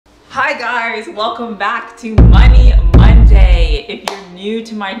Hi guys, welcome back to Money Monday. If you're new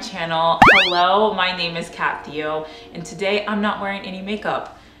to my channel, hello, my name is Theo, and today I'm not wearing any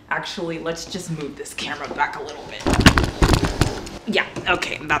makeup. Actually, let's just move this camera back a little bit. Yeah,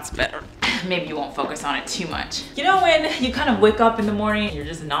 okay, that's better. Maybe you won't focus on it too much. You know when you kind of wake up in the morning and you're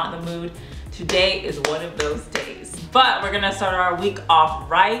just not in the mood? Today is one of those days. But we're gonna start our week off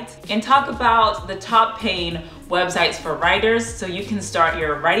right and talk about the top paying websites for writers so you can start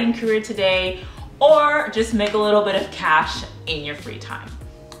your writing career today or just make a little bit of cash in your free time.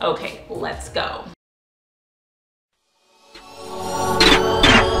 Okay, let's go.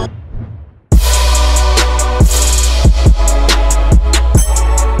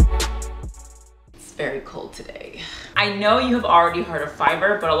 It's very cold today. I know you have already heard of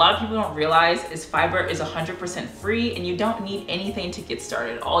Fiverr, but a lot of people don't realize is Fiverr is 100% free and you don't need anything to get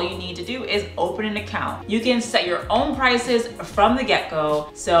started. All you need to do is open an account. You can set your own prices from the get-go.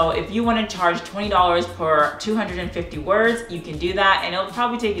 So if you want to charge $20 per 250 words, you can do that, and it'll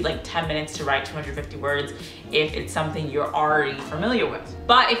probably take you like 10 minutes to write 250 words if it's something you're already familiar with.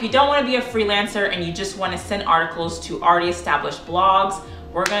 But if you don't want to be a freelancer and you just want to send articles to already established blogs,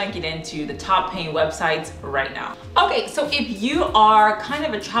 we're gonna get into the top paying websites right now. Okay, so if you are kind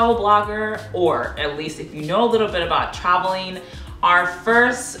of a travel blogger, or at least if you know a little bit about traveling, our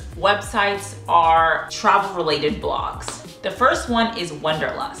first websites are travel related blogs. The first one is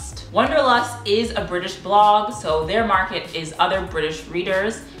Wanderlust. Wanderlust is a British blog, so their market is other British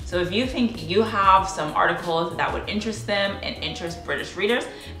readers. So if you think you have some articles that would interest them and interest British readers,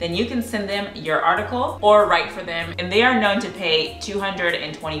 then you can send them your article or write for them. And they are known to pay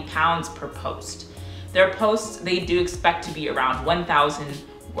 £220 per post. Their posts, they do expect to be around 1,000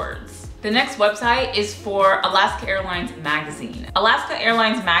 words. The next website is for Alaska Airlines magazine. Alaska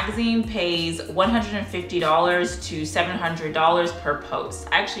Airlines magazine pays $150 to $700 per post.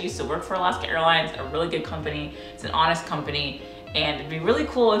 I actually used to work for Alaska Airlines, a really good company. It's an honest company, and it'd be really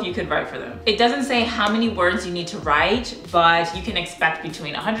cool if you could write for them. It doesn't say how many words you need to write, but you can expect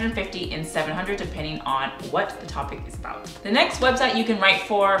between 150 and 700 depending on what the topic is about. The next website you can write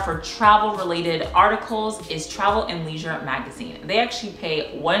for travel related articles is Travel and Leisure magazine. They actually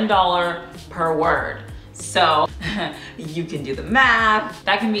pay $1 per word. So you can do the math.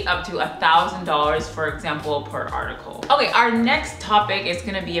 That can be up to $1,000, for example, per article. Okay, our next topic is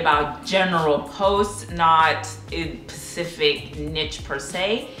gonna be about general posts, not a specific niche per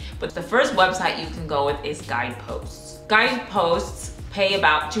se, but the first website you can go with is Guideposts. Guideposts pay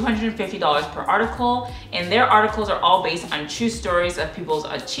about $250 per article, and their articles are all based on true stories of people's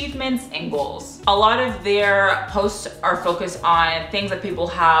achievements and goals. A lot of their posts are focused on things that people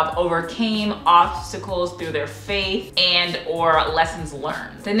have overcame, obstacles through their faith, and or lessons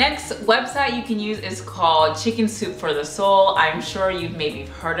learned. The next website you can use is called Chicken Soup for the Soul. I'm sure you've maybe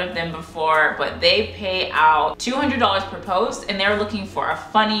heard of them before, but they pay out $200 per post, and they're looking for a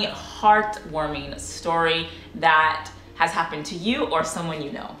funny, heartwarming story that has happened to you or someone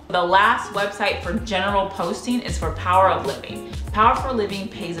you know. The last website for general posting is for Power of Living. Power for Living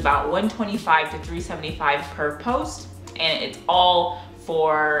pays about $125 to $375 per post, and it's all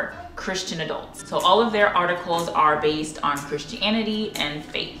for Christian adults. So all of their articles are based on Christianity and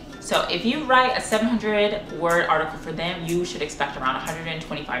faith. So if you write a 700-word article for them, you should expect around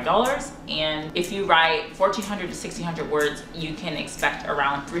 $125. And if you write 1,400 to 1,600 words, you can expect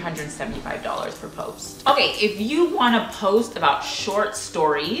around $375 per post. Okay, if you want to post about short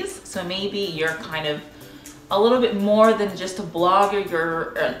stories, so maybe you're kind of a little bit more than just a blogger,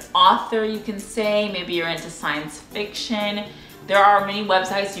 you're an author, you can say, maybe you're into science fiction, there are many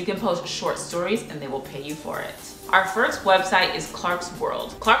websites you can post short stories and they will pay you for it. Our first website is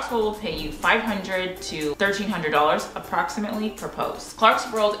Clarkesworld. Clarkesworld will pay you $500 to $1,300 approximately per post.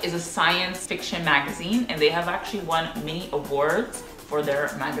 Clarkesworld is a science fiction magazine, and they have actually won many awards for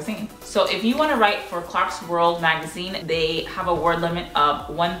their magazine. So if you want to write for Clarkesworld magazine, they have a word limit of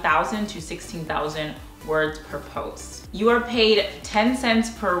 1,000 to 16,000 words per post. You are paid 10 cents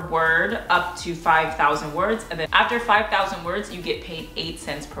per word up to 5,000 words, and then after 5,000 words you get paid 8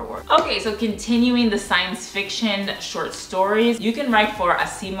 cents per word. Okay, so continuing the science fiction short stories, you can write for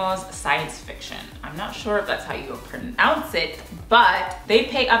Asimov's Science Fiction. I'm not sure if that's how you pronounce it, but they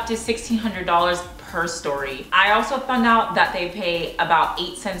pay up to $1,600 per story. I also found out that they pay about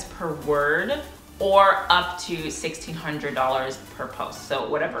 8 cents per word, or up to $1,600 per post. So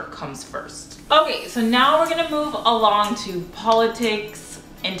whatever comes first. Okay, so now we're gonna move along to politics,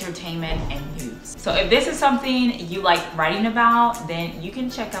 entertainment, and news. So if this is something you like writing about, then you can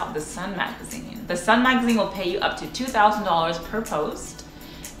check out The Sun magazine. The Sun magazine will pay you up to $2,000 per post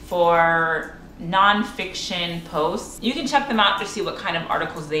for non-fiction posts. You can check them out to see what kind of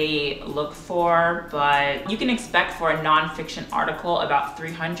articles they look for, but you can expect for a non-fiction article about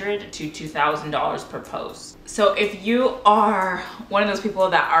 $300 to $2,000 per post. So if you are one of those people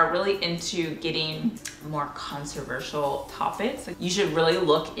that are really into getting more controversial topics, you should really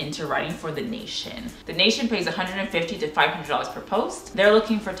look into writing for The Nation. The Nation pays $150 to $500 per post. They're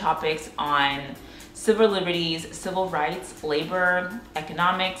looking for topics on civil liberties, civil rights, labor,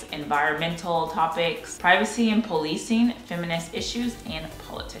 economics, environmental topics, privacy and policing, feminist issues, and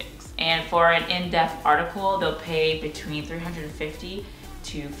politics. And for an in-depth article, they'll pay between $350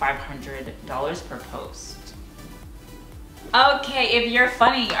 to $500 per post. Okay, if you're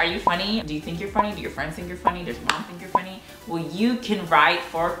funny, are you funny? Do you think you're funny? Do your friends think you're funny? Does your mom think you're funny? Well, you can write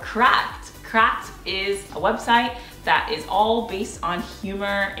for Cracked. Cracked is a website that is all based on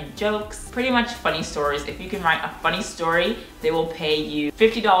humor and jokes, pretty much funny stories. If you can write a funny story, they will pay you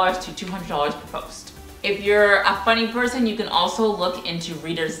 $50 to $200 per post. If you're a funny person, you can also look into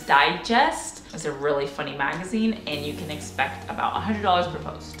Reader's Digest. It's a really funny magazine, and you can expect about $100 per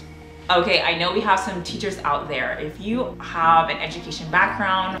post. Okay, I know we have some teachers out there. If you have an education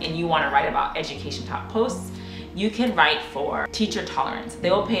background and you want to write about education top posts, you can write for Teacher Tolerance. They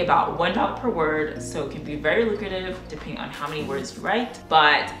will pay about $1 per word, so it can be very lucrative depending on how many words you write.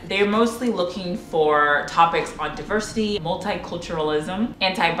 But they're mostly looking for topics on diversity, multiculturalism,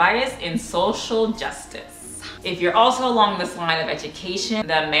 anti-bias, and social justice. If you're also along this line of education,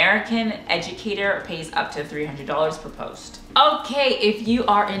 the American Educator pays up to $300 per post. Okay, if you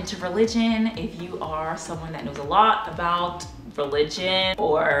are into religion, if you are someone that knows a lot about religion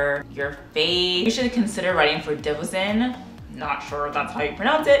or your faith, you should consider writing for devozine. Not sure if that's how you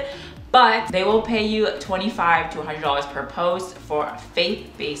pronounce it, but they will pay you $25 to $100 per post for a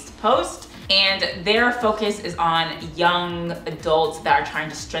faith-based post. And their focus is on young adults that are trying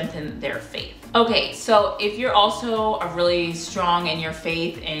to strengthen their faith. Okay, so if you're also really strong in your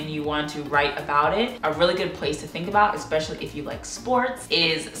faith and you want to write about it, a really good place to think about, especially if you like sports,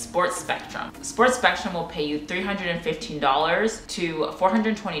 is Sports Spectrum. Sports Spectrum will pay you $315 to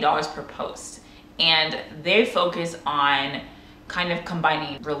 $420 per post. And they focus on kind of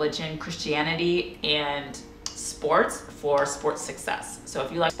combining religion, Christianity, and sports for sports success. So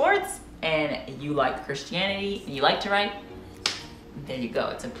if you like sports and you like Christianity and you like to write, there you go.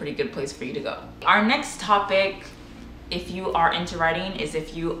 It's a pretty good place for you to go. Our next topic, if you are into writing, is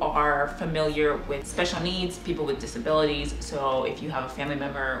if you are familiar with special needs, people with disabilities. So if you have a family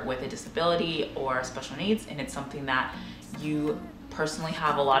member with a disability or special needs and it's something that you personally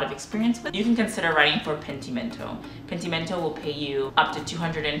have a lot of experience with, you can consider writing for Pentimento. Pentimento will pay you up to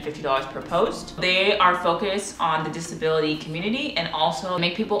 $250 per post. They are focused on the disability community and also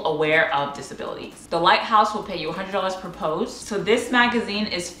make people aware of disabilities. The Lighthouse will pay you $100 per post. So this magazine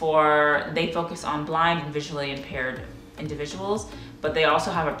is they focus on blind and visually impaired individuals, but they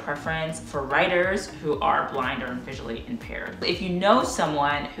also have a preference for writers who are blind or visually impaired. If you know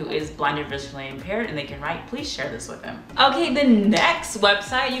someone who is blind or visually impaired and they can write, please share this with them. Okay, the next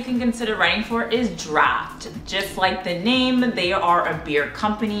website you can consider writing for is Draft. Just like the name, they are a beer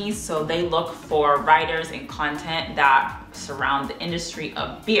company, so they look for writers and content that surround the industry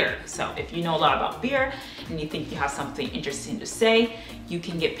of beer. So if you know a lot about beer and you think you have something interesting to say, you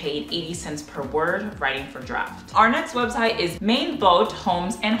can get paid 80 cents per word writing for Draft. Our next website is Maine Boat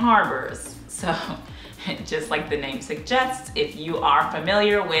Homes and Harbors. So just like the name suggests, if you are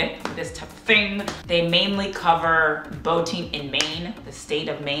familiar with this type of thing, they mainly cover boating in Maine, the state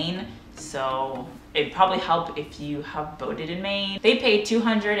of Maine. So it'd probably help if you have boated in Maine. They pay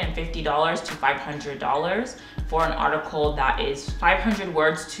 $250 to $500 for an article that is 500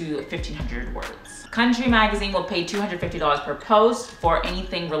 words to 1,500 words. Country Magazine will pay $250 per post for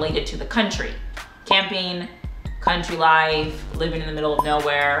anything related to the country. Camping, country life, living in the middle of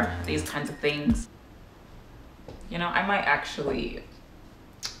nowhere, these kinds of things. You know, I might actually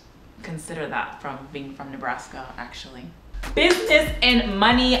consider that from being from Nebraska, actually. Business and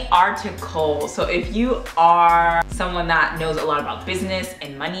money article. So if you are someone that knows a lot about business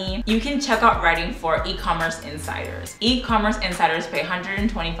and money, you can check out writing for E-commerce Insiders. E-commerce Insiders pay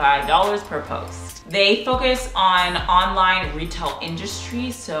 $125 per post. They focus on online retail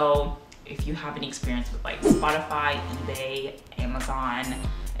industry. So if you have any experience with like Spotify, eBay, Amazon,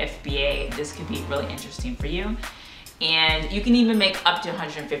 FBA, this could be really interesting for you. And you can even make up to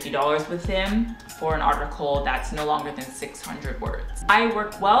 $150 with them for an article that's no longer than 600 words. I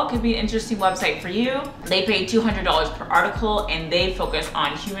Work Well could be an interesting website for you. They pay $200 per article and they focus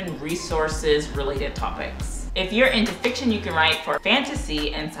on human resources related topics. If you're into fiction, you can write for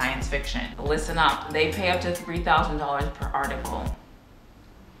fantasy and science fiction. Listen up, they pay up to $3,000 per article.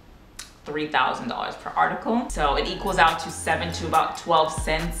 $3,000 per article. So it equals out to 7 to about 12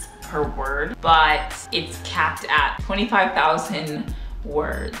 cents per word, but it's capped at 25,000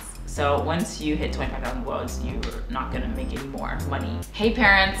 words. So once you hit 25,000 words, you're not gonna make any more money. Hey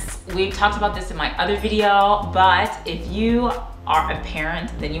parents, we talked about this in my other video, but if you are a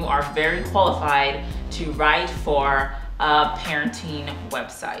parent, then you are very qualified to write for parenting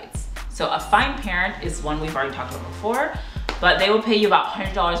websites. So a Fine Parent is one we've already talked about before, but they will pay you about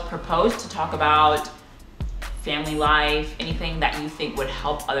 $100 per post to talk about family life, anything that you think would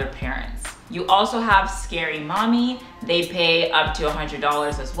help other parents. You also have Scary Mommy. They pay up to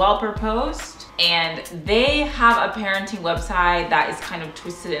 $100 as well per post. And they have a parenting website that is kind of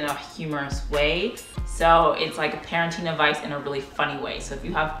twisted in a humorous way. So it's like a parenting advice in a really funny way. So if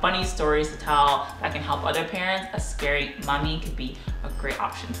you have funny stories to tell that can help other parents, a Scary Mommy could be a great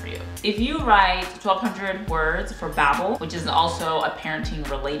option for you. If you write 1,200 words for Babbel, which is also a parenting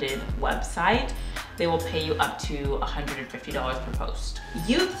related website, they will pay you up to $150 per post.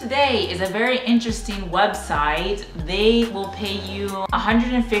 Youth Today is a very interesting website. They will pay you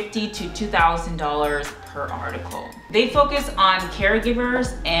 $150 to $2,000 per article. They focus on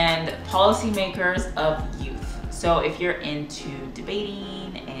caregivers and policymakers of youth. So if you're into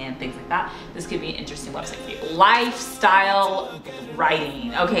debating and things like that, this could be an interesting website for you. Lifestyle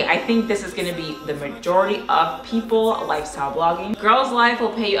writing. Okay, I think this is gonna be the majority of people, lifestyle blogging. Girls Life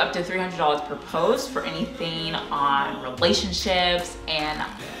will pay you up to $300 per post for anything on relationships and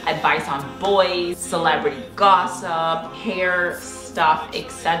advice on boys, celebrity gossip, hair stuff,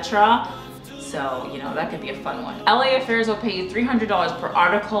 etc. So, you know, that could be a fun one. LA Affairs will pay you $300 per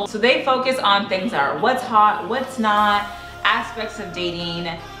article. So they focus on things that are what's hot, what's not, aspects of dating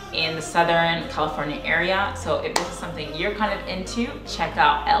in the Southern California area. So if this is something you're kind of into, check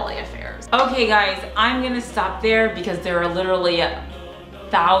out LA Affairs. Okay guys, I'm gonna stop there because there are literally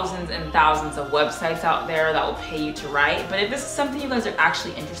thousands and thousands of websites out there that will pay you to write. But if this is something you guys are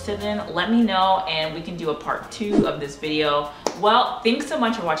actually interested in, let me know and we can do a part 2 of this video. Well, thanks so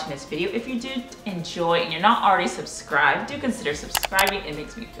much for watching this video. If you did enjoy and you're not already subscribed, do consider subscribing. It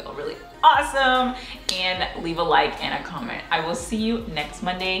makes me feel really awesome. And leave a like and a comment. I will see you next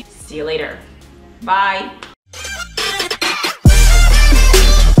Monday. See you later. Bye.